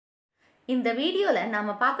இந்த வீடியோல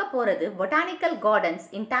நாம பார்க்க போறது Botanical Gardens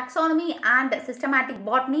in Taxonomy and Systematic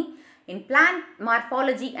Botany in Plant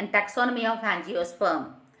Morphology and Taxonomy of Angiosperm.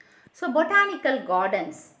 So Botanical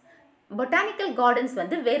Gardens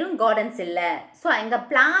வந்து வெறும் gardens இல்ல. So அங்க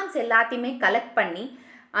plants எல்லாத்தையுமே கலெக்ட் பண்ணி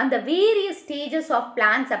அந்த various stages of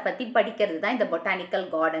plants பத்தி படிக்கிறது தான் இந்த Botanical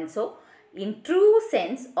Gardens. So in true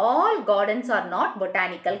sense all gardens are not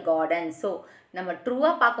botanical gardens. So நம்ம ட்ரூவா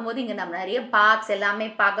பார்க்கும்போது இங்க நம்ம நிறைய பார்க்ஸ் எல்லாமே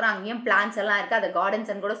பார்க்குறோம், அங்கேயும் பிளான்ஸ் எல்லாம் இருக்கு, அதை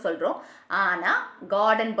கார்டன்ஸ்ன்னு கூட சொல்றோம். ஆனா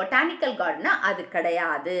கார்டன் பொட்டானிக்கல் கார்டனா அது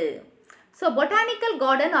கிடையாது. So botanical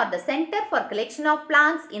garden are the center for collection of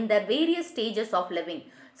plants in their various stages of living.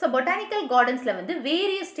 So botanical gardensல வந்து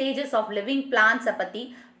various stages of living plants பத்தி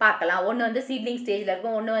பார்க்கலாம். ஒன்று வந்து சீட்லிங் ஸ்டேஜில்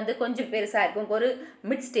இருக்கும், ஒன்று வந்து கொஞ்சம் பெருசாக இருக்கும், ஒரு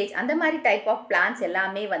மிட் ஸ்டேஜ், அந்த மாதிரி டைப் ஆஃப் பிளான்ஸ்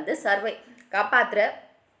எல்லாமே வந்து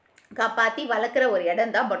காப்பாற்றி வளர்க்குற ஒரு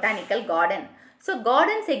இடம் தான் botanical garden. So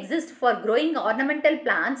gardens exist for growing ornamental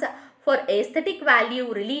plants for aesthetic value,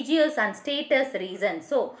 religious and status reason.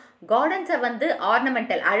 So கார்டன்ஸை வந்து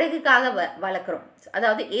ஆர்னமெண்டல் அழகுக்காக வளர்க்குறோம்,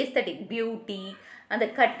 அதாவது ஏஸ்தட்டிக் பியூட்டி, அந்த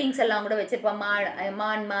கட்டிங்ஸ் எல்லாம் கூட வச்சுருப்போம்,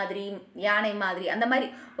 மான் மாதிரி யானை மாதிரி அந்த மாதிரி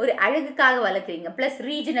ஒரு அழகுக்காக வளர்க்குறீங்க. Plus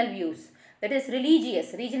regional views, that is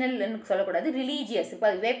religious, ரீஜனல்னு சொல்லக்கூடாது, ரிலீஜியஸ். இப்போ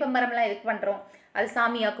வேப்ப மரம்லாம் எதுக்கு பண்ணுறோம், அது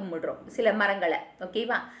சாமியாக கும்பிடுறோம் சில மரங்களை,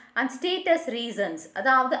 ஓகேவா. அண்ட் ஸ்டேட்டஸ் ரீசன்ஸ்,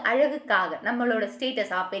 அதாவது அழகுக்காக நம்மளோட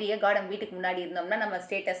ஸ்டேட்டஸ், பெரிய கார்டன் வீட்டுக்கு முன்னாடி இருந்தோம்னா நம்ம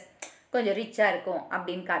ஸ்டேட்டஸ் கொஞ்சம் ரிச்சாக இருக்கும்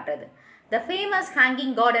அப்படின்னு காட்டுறது. The famous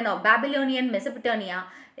hanging garden of Babylonian மெசபடோனியா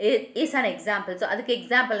is an example. So அதுக்கு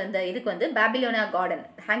எக்ஸாம்பிள் இந்த இதுக்கு வந்து பாபிலோனியா கார்டன்,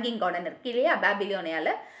 ஹேங்கிங் கார்டன் இருக்கு இல்லையா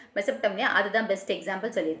பாபிலோனியாவில், மெசபடோனியா, அதுதான் பெஸ்ட்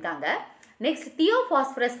எக்ஸாம்பிள் சொல்லியிருக்காங்க. நெக்ஸ்ட்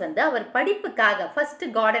தியோபாஸ்பரஸ் வந்து அவர் படிப்புக்காக ஃபர்ஸ்ட்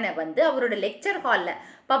கார்டனை வந்து அவரோட லெக்சர் ஹாலில்,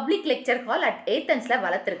 public lecture hall at ஏத்தன்ஸில்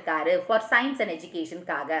வளர்த்துருக்காரு for science and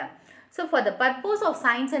எஜுகேஷனுக்காக. So for the purpose of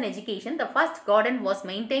science and education the first garden was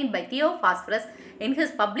maintain by தியோபாஸ்பரஸ் in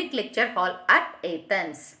his public lecture hall at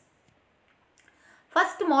Athens.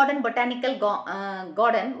 First modern botanical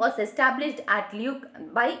garden was established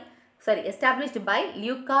by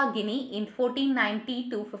Luca Ghini in 1490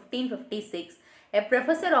 to 1556, a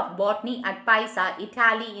professor of botany at Pisa,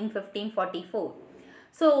 Italy in 1544.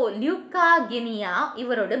 So Luca Ghiniயா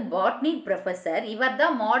இவரோட botany professor, இவர்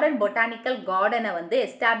தான் modern botanical கார்டனை வந்து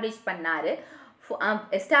establish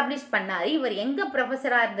பண்ணாரு. இவர் எங்கே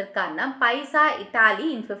ப்ரொஃபஸராக இருந்திருக்காருன்னா பைசா, Italy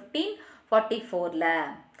in 1544ல.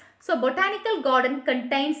 So botanical garden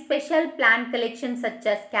contains special plant collections such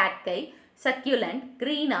as cacti, succulent,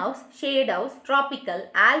 greenhouse, shade house, tropical,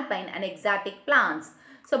 alpine and exotic plants.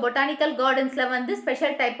 So botanical gardensல வந்து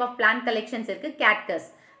special type of plant collections இருக்கு. cactus,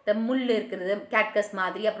 the முள் இருக்குது cactus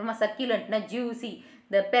மாதிரி, அப்புறமா succulentனா juicy,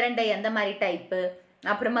 the பெரண்டை அந்த மாதிரி type,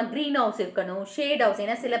 அப்புறமா green house இருக்கணும், shade house,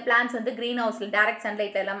 ஏன்னா சில plants வந்து green houseல direct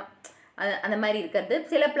sunlight எல்லாம் அந்த மாதிரி இருக்கிறது,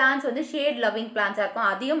 சில பிளான்ஸ் வந்து ஷேட் லவ்விங் பிளான்ஸாக இருக்கும்,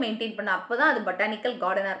 அதையும் மெயின்டைன் பண்ண, அப்போ தான் அது பொட்டானிக்கல்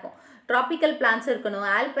கார்டனாக இருக்கும். ட்ராபிக்கல் பிளான்ஸ் இருக்கணும்,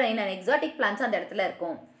 ஆல்பைன் அண்ட் எக்ஸாட்டிக் பிளான்ஸ் அந்த இடத்துல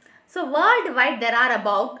இருக்கும். So world wide there are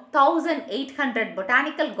about 1800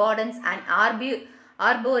 botanical gardens and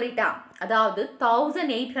ஆர்போரிட்டா, அதாவது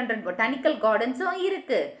 1800 பொட்டானிக்கல் கார்டன்ஸும்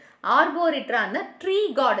இருக்குது. ஆர்போரிட்ரான்னா ட்ரீ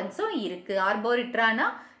கார்டன்ஸும் இருக்குது. ஆர்போரிட்ரானா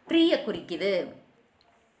ட்ரீயை குறிக்குது.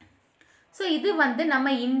 ஸோ இது வந்து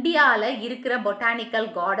நம்ம இந்தியாவில் இருக்கிற பொட்டானிக்கல்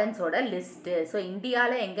கார்டன்ஸோட லிஸ்ட்டு. ஸோ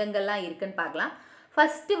இந்தியாவில் எங்கெங்கெல்லாம் இருக்குன்னு பார்க்கலாம்.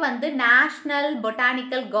 ஃபஸ்ட்டு வந்து நேஷ்னல்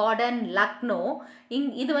பொட்டானிக்கல் கார்டன் லக்னோ.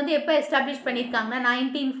 இது வந்து எப்போ எஸ்டாப்ளிஷ் பண்ணியிருக்காங்கன்னா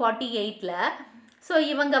 1948ல். ஸோ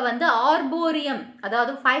இவங்க வந்து ஆர்போரியம்,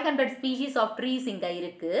 அதாவது 500 ஸ்பீஷீஸ் ஆஃப் ட்ரீஸ் இங்கே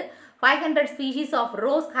இருக்குது, 500 ஸ்பீஷீஸ் ஆஃப்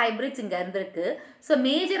ரோஸ் ஹைப்ரிட்ஸ் இங்கே இருந்திருக்கு. ஸோ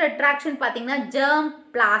மேஜர் அட்ராக்ஷன் பார்த்தீங்கன்னா germ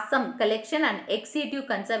blossom collection and எக்ஸிடிவ்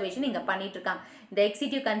conservation இங்கே பண்ணிகிட்ருக்காங்க. இந்த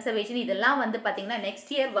எக்ஸிடிவ் கன்சர்வேஷன் இதெல்லாம் வந்து பார்த்தீங்கன்னா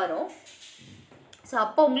நெக்ஸ்ட் இயர் வரும். ஸோ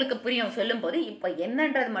அப்போ உங்களுக்கு புரியும் சொல்லும்போது, இப்போ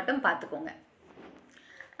என்னன்றது மட்டும் பார்த்துக்கோங்க.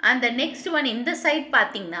 அந்த நெக்ஸ்ட் ஒன் இந்த சைட்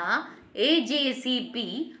பார்த்தீங்கன்னா AJCP,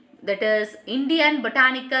 that is Indian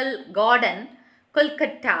botanical garden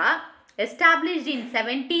Kolkata, established in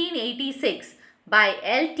 1786 by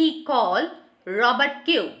L.T. Call, Robert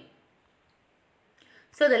Kew.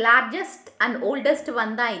 So the largest and oldest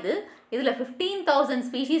one தான் இது. இதில் 15,000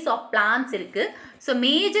 species of plants இருக்கு. ஸோ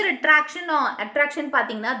மேஜர் அட்ராக்ஷன்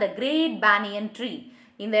பார்த்தீங்கன்னா the Great Banyan Tree.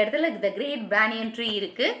 இந்த இடத்துல the Great Banyan Tree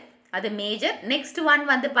இருக்கு, அது major. Next one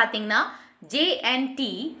வந்து பார்த்தீங்கன்னா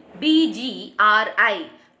JNTBGRI,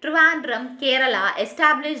 Trivandrum, Kerala,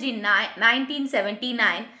 established in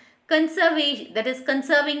 1979.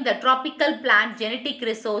 Conserving the tropical plant genetic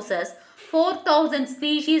resources. 4,000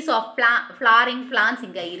 species of flowering plants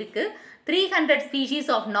இங்க இருக்கு, 300 species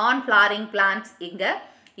of non-flowering plants இங்க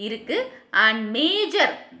இருக்கு. அண்ட்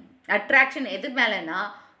மேஜர் அட்ராக்ஷன் எது மேலனா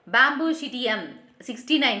Bambushitium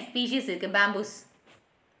 69 ஸ்பீஷீஸ் இருக்கு, bamboos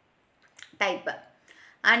type.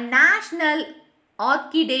 and National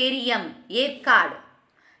Orchidarium Yercaud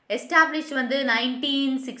established வந்து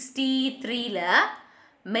 1963ல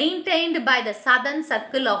maintained by the Southern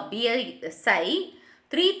Circle of BSI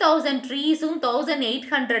 3000 treesum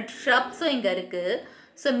 1800 shrubsum இங்க இருக்கு.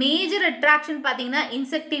 So major attraction பார்த்தீங்கன்னா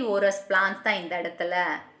insectivorous plants தான் இந்த இடத்துல.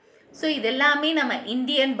 ஸோ இது எல்லாமே நம்ம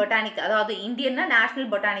இந்தியன் பொட்டானிக்கல், அதாவது இந்தியன்னா நேஷ்னல்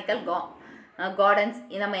பொட்டானிக்கல் கார்டன்ஸ்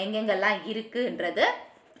நம்ம எங்கெங்கெல்லாம் இருக்குன்றது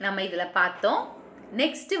நம்ம இதில் பார்த்தோம்.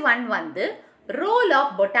 நெக்ஸ்ட் ஒன் வந்து role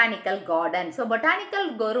of botanical garden. So botanical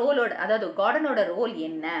ரோலோட, அதாவது கார்டனோட ரோல்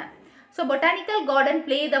என்ன? So botanical garden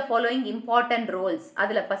play the following important Rolle's.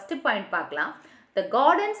 அதில் ஃபஸ்ட்டு பாயிண்ட் பார்க்கலாம். The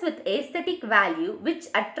gardens with aesthetic value which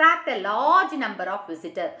attract a large number of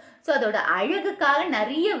visitors. So அதோட அழகுக்காக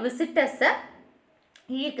நிறைய விசிட்டர்ஸை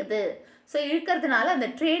இழுக்குது. So இழுக்கிறதுனால அந்த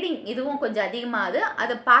trading இதுவும் கொஞ்சம் அதிகமாகுது.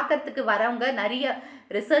 அதை பார்க்கறதுக்கு வரவங்க நிறைய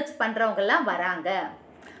ரிசர்ச் பண்ணுறவங்கெல்லாம் வராங்க.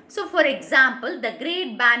 So for example the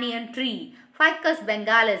great banyan tree ficus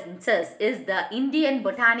பெங்காலென்சிஸ் is the Indian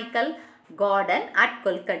botanical garden at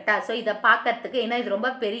Kolkata. So இதை பார்க்கறதுக்கு, ஏன்னா இது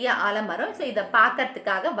ரொம்ப பெரிய ஆலமரம், ஸோ இதை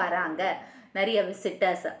பார்க்கறதுக்காக வராங்க நிறைய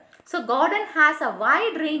visitors. So garden has a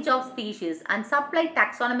wide range of species and supply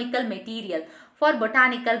taxonomical material for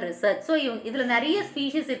botanical research. So இதில் நிறைய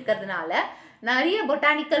ஸ்பீஷீஸ் இருக்கிறதுனால நிறைய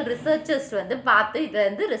பொட்டானிக்கல் ரிசர்ச்சர்ஸ் வந்து பார்த்து இதில்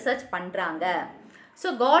வந்து ரிசர்ச் பண்ணுறாங்க. So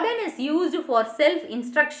garden is used for self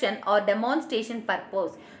instruction R demonstration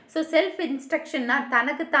purpose. So self இன்ஸ்ட்ரக்ஷன்னா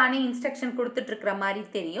தனக்கு தானே இன்ஸ்ட்ரக்ஷன் கொடுத்துட்ருக்கிற மாதிரி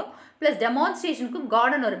தெரியும். ப்ளஸ் டெமான்ஸ்ட்ரேஷனுக்கும்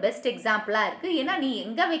கார்டன் ஒரு பெஸ்ட் எக்ஸாம்பிளாக இருக்குது. ஏன்னா நீ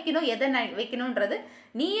எங்கே வைக்கணும், எதை வைக்கணுன்றது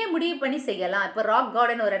நீயே முடிவு பண்ணி செய்யலாம். இப்போ ராக்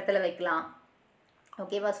கார்டன் ஒரு இடத்துல வைக்கலாம்,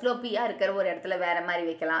 ஓகேவா, ஸ்லோப்பியாக இருக்கிற ஒரு இடத்துல வேறு மாதிரி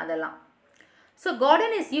வைக்கலாம், அதெல்லாம். So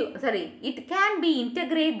garden is it can be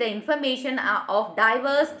integrate the information of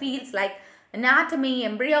diverse fields like anatomy,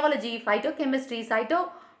 embryology, phytochemistry,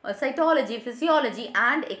 cytology, physiology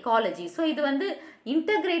and ecology. So இது வந்து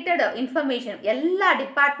integrated information, எல்லா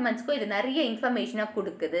டிபார்ட்மெண்ட்ஸ்க்கும் இது நிறைய இன்ஃபர்மேஷனை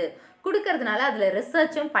கொடுக்கறதுனால அதில்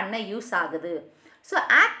ரிசர்ச்சும் பண்ண யூஸ் ஆகுது. So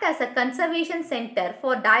act as a conservation center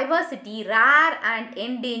for diversity, rare and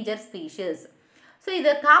endangered species. So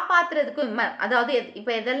இதை காப்பாற்றுறதுக்கும், அதாவது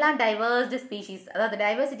இப்போ எதெல்லாம் டைவர்ஸ்டு ஸ்பீஷீஸ், அதாவது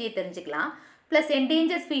டைவர்சிட்டியை தெரிஞ்சுக்கலாம், ப்ளஸ்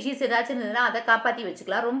என்டேஞ்சர் ஸ்பீஷீஸ் ஏதாச்சும் இருந்ததுன்னா அதை காப்பாற்றி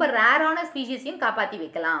வச்சுக்கலாம், ரொம்ப ரேரான ஸ்பீஷீஸையும் காப்பாற்றி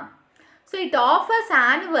வைக்கலாம். So it offers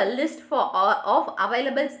annual list of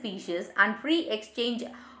available species and free exchange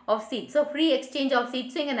of seeds. So free exchange of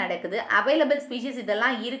சீட்ஸும் இங்கே நடக்குது. அவைலபிள் ஸ்பீஷீஸ்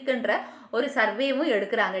இதெல்லாம் இருக்குன்ற ஒரு சர்வேவும்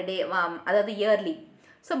எடுக்கிறாங்க அதாவது yearly.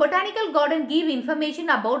 So botanical garden give information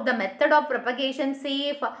about the method of propagation,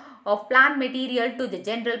 safe of plant material to the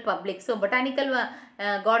general public. So botanical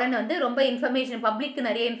garden வந்து ரொம்ப information, பப்ளிக்கு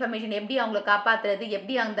நிறைய இன்ஃபர்மேஷன், எப்படி அவங்கள காப்பாற்றுறது,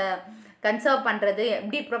 எப்படி அந்த கன்சர்வ் பண்ணுறது,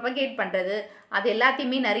 எப்படி ப்ரொபகேட் பண்ணுறது, அது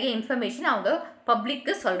எல்லாத்தையுமே நிறைய இன்ஃபர்மேஷன் அவங்க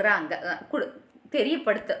பப்ளிக்கு சொல்கிறாங்க,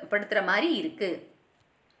 தெரியப்படுத்துகிற மாதிரி இருக்குது.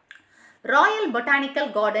 Royal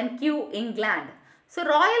botanical garden Q England. So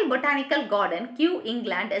Royal Botanical Garden, Kew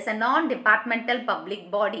England is a non-departmental public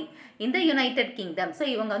body in the United Kingdom. So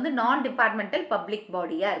இவங்க வந்து non-departmental public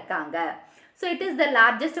bodyயா இருக்காங்க. So it is the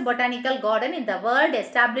largest botanical garden in the world,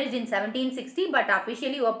 established in 1760 but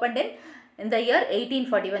officially opened in the year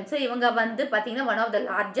 1841. So இவங்க வந்து பார்த்தீங்கன்னா one of the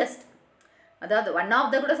largest, அதாவது one of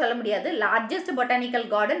the கூட சொல்ல முடியாது, largest botanical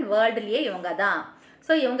garden வேர்ல்டுலேயே இவங்க தான்.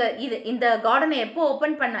 ஸோ இவங்க இந்த கார்டனை எப்போ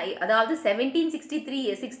ஓப்பன் பண்ண, அதாவது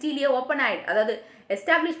 1763 ஓப்பன் ஆகிடு, அதாவது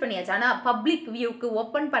எஸ்டாப்ளிஷ் பண்ணியாச்சு. ஆனால் பப்ளிக் வியூக்கு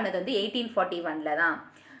ஓப்பன் பண்ணது வந்து 1841 தான்.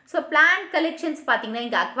 ஸோ பிளான்ட் கலெக்ஷன்ஸ் பார்த்தீங்கன்னா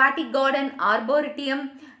இங்கே அக்வாட்டிக் கார்டன், ஆர்போரிட்டியம்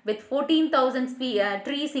வித் 14,000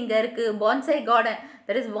 ட்ரீஸ் இங்கே இருக்குது. பான்சை கார்டன்,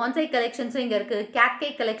 தட் இஸ் பான்சை கலெக்ஷன்ஸும் இங்கே இருக்குது. கேட்கே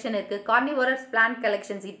கலெக்ஷன் இருக்குது. கார்னிவோரஸ் பிளான்ட்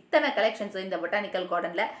கலெக்ஷன்ஸ், இத்தனை கலெக்ஷன்ஸும் இந்த பொட்டானிக்கல்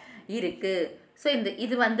கார்டனில் இருக்குது. ஸோ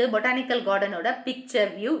இது வந்து பொட்டானிக்கல் கார்டனோட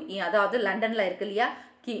பிக்சர் வியூ, அதாவது லண்டனில் இருக்கு இல்லையா,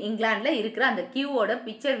 இங்கிலாண்டில் இருக்கிற அந்த கியூவோட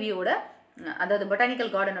பிக்சர் வியூவோட, அதாவது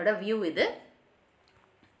பொட்டானிக்கல் கார்டனோட வியூ இது.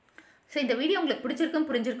 ஸோ இந்த வீடியோ உங்களுக்கு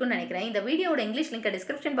புரிஞ்சிருக்கும்னு நினைக்கிறேன். இந்த வீடியோட இங்கிலீஷ் லிங்க்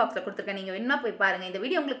டிஸ்கிரிப்ஷன் பாக்ஸில் கொடுத்துருக்கேன், நீங்கள் வேணுமா போய் பாருங்கள். இந்த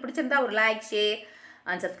வீடியோ உங்களுக்கு பிடிச்சிருந்தா ஒரு like, share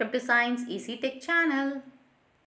and subscribe to science easy tech channel.